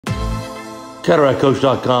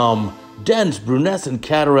CataractCoach.com, dense brunescent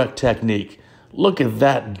cataract technique. Look at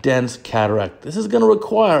that dense cataract. This is going to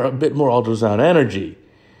require a bit more ultrasound energy.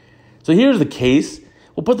 So here's the case.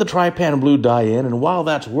 We'll put the trypan blue dye in, and while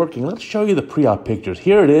that's working, let's show you the pre-op pictures.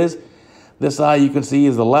 Here it is. This eye you can see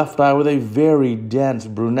is the left eye with a very dense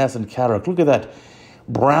brunescent cataract. Look at that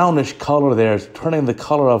brownish color there. It's turning the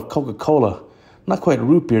color of Coca-Cola. Not quite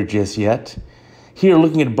root beer just yet. Here,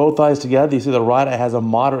 looking at both eyes together, you see the right eye has a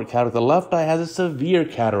moderate cataract. The left eye has a severe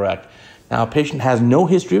cataract. Now, a patient has no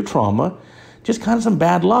history of trauma, just kind of some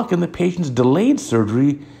bad luck, and the patient's delayed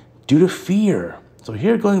surgery due to fear. So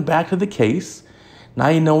here, going back to the case, now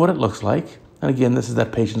you know what it looks like. And again, this is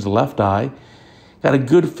that patient's left eye. Got a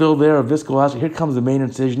good fill there of viscoelastic. Here comes the main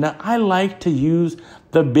incision. Now, I like to use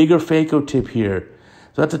the bigger phaco tip here.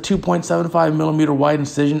 So that's a 2.75 millimeter wide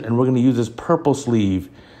incision, and we're going to use this purple sleeve.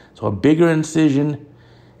 So a bigger incision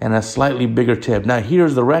and a slightly bigger tip. Now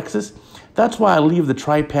here's the rhexis. That's why I leave the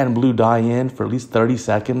trypan blue dye in for at least 30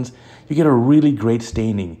 seconds. You get a really great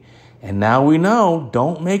staining. And now we know,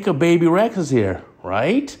 don't make a baby rhexis here,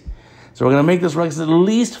 right? So we're going to make this rhexis at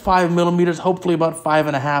least 5 millimeters, hopefully about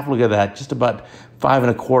 5.5. Look at that, just about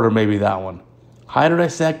 5.25, maybe that one.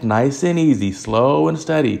 Hydrodissect, nice and easy, slow and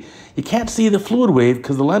steady. You can't see the fluid wave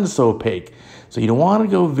because the lens is so opaque. So you don't want to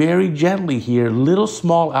go very gently here, little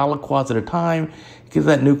small aliquots at a time, because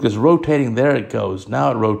that nucleus rotating, there it goes. Now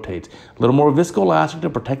it rotates. A little more viscoelastic to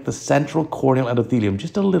protect the central corneal endothelium,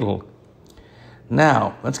 just a little.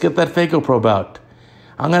 Now, let's get that phaco probe out.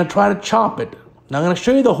 I'm going to try to chop it. Now I'm going to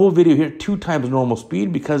show you the whole video here 2 times normal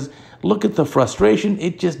speed because look at the frustration.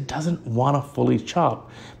 It just doesn't want to fully chop.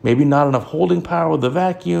 Maybe not enough holding power with the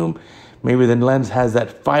vacuum. Maybe the lens has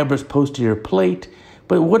that fibrous posterior plate.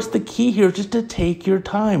 But what's the key here? Just to take your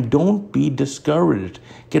time. Don't be discouraged.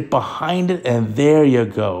 Get behind it, and there you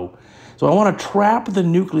go. So I want to trap the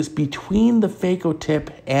nucleus between the phaco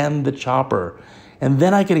tip and the chopper, and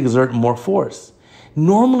then I can exert more force.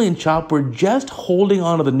 Normally in chop, we're just holding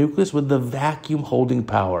onto the nucleus with the vacuum holding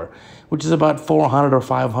power, which is about 400 or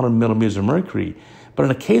 500 millimeters of mercury. But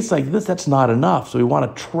in a case like this, that's not enough. So we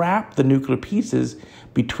want to trap the nuclear pieces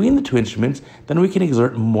between the 2 instruments, then we can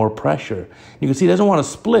exert more pressure. You can see it doesn't want to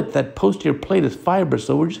split. That posterior plate is fibrous,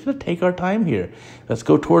 so we're just going to take our time here. Let's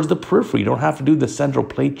go towards the periphery. You don't have to do the central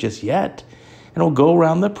plate just yet. And we'll go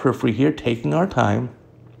around the periphery here, taking our time.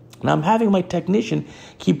 Now I'm having my technician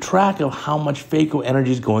keep track of how much phaco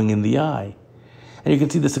energy is going in the eye. And you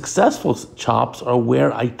can see the successful chops are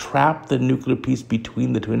where I trap the nuclear piece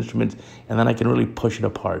between the 2 instruments, and then I can really push it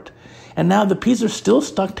apart. And now the pieces are still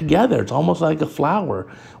stuck together. It's almost like a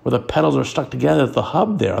flower where the petals are stuck together at the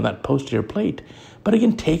hub there on that posterior plate. But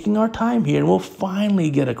again, taking our time here, and we'll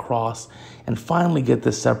finally get across and finally get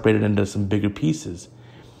this separated into some bigger pieces.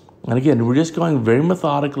 And again, we're just going very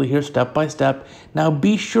methodically here, step by step. Now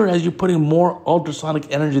be sure as you're putting more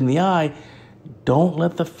ultrasonic energy in the eye, don't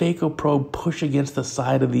let the phaco probe push against the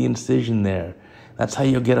side of the incision there. That's how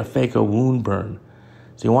you'll get a phaco wound burn.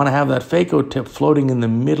 So you want to have that phaco tip floating in the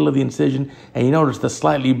middle of the incision, and you notice the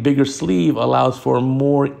slightly bigger sleeve allows for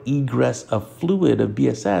more egress of fluid, of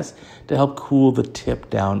BSS, to help cool the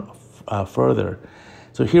tip down further.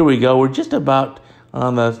 So here we go. We're just about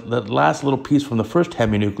on the last little piece from the first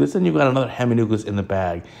heminucleus, and you've got another heminucleus in the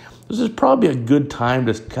bag. This is probably a good time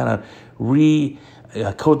to kind of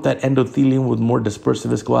coat that endothelium with more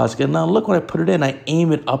dispersive viscoelastic. And now look, when I put it in, I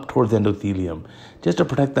aim it up towards the endothelium, just to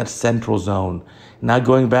protect that central zone. Now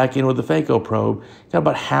going back in with the phaco probe, got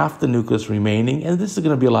about half the nucleus remaining, and this is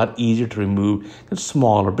going to be a lot easier to remove. It's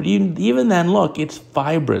smaller, but even then, look, it's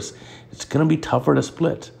fibrous. It's going to be tougher to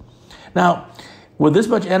split. Now, with this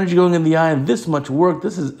much energy going in the eye and this much work,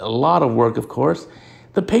 this is a lot of work, of course,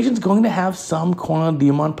 the patient's going to have some corneal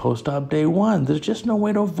edema on post-op day 1. There's just no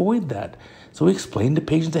way to avoid that. So we explained to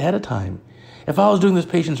patients ahead of time. If I was doing this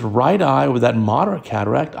patient's right eye with that moderate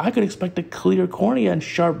cataract, I could expect a clear cornea and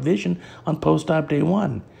sharp vision on post-op day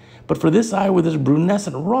 1. But for this eye with this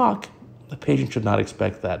brunescent rock, the patient should not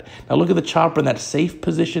expect that. Now look at the chopper in that safe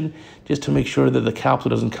position just to make sure that the capsule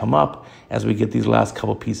doesn't come up as we get these last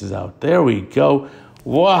couple pieces out. There we go.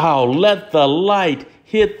 Wow, let the light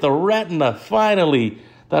hit the retina, finally.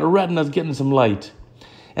 That retina's getting some light.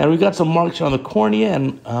 And we've got some marks on the cornea,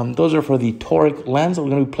 and those are for the toric lens that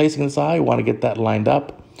we're going to be placing in this eye. We want to get that lined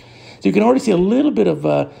up. So you can already see a little bit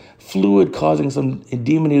of fluid causing some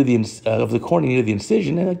edema near of the cornea near the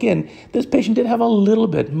incision. And again, this patient did have a little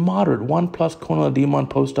bit, moderate 1+ corneal edema on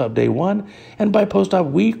post-op day 1, and by post-op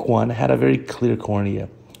week 1 had a very clear cornea.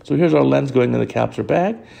 So here's our lens going in the capsular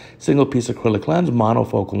bag, single piece acrylic lens,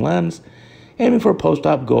 monofocal lens, aiming for a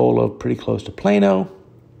post-op goal of pretty close to plano.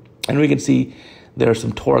 And we can see There are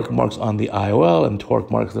some toric marks on the IOL and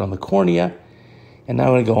toric marks on the cornea. And now I'm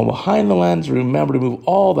going to go behind the lens. Remember to move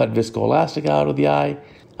all that viscoelastic out of the eye.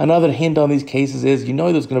 Another hint on these cases is you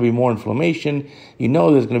know there's going to be more inflammation. You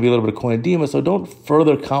know there's going to be a little bit of corneal edema, so don't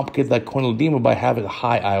further complicate that corneal edema by having a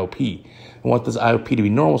high IOP. I want this IOP to be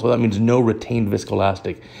normal, so that means no retained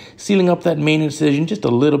viscoelastic. Sealing up that main incision, just a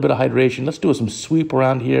little bit of hydration. Let's do some sweep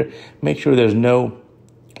around here. Make sure there's no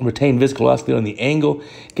retained viscoelastic on the angle.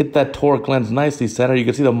 Get that toric lens nicely centered. You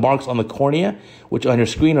can see the marks on the cornea, which on your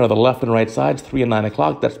screen are the left and right sides, 3 and 9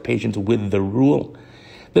 o'clock. That's patients with the rule.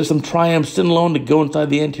 There's some triamcinolone to go inside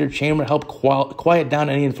the anterior chamber, help quiet down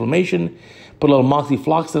any inflammation. Put a little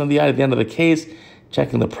moxifloxacin on the eye at the end of the case,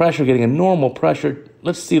 checking the pressure, getting a normal pressure.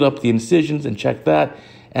 Let's seal up the incisions and check that.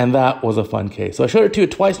 And that was a fun case. So I showed it to you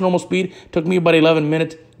at twice normal speed. Took me about 11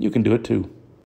 minutes. You can do it too.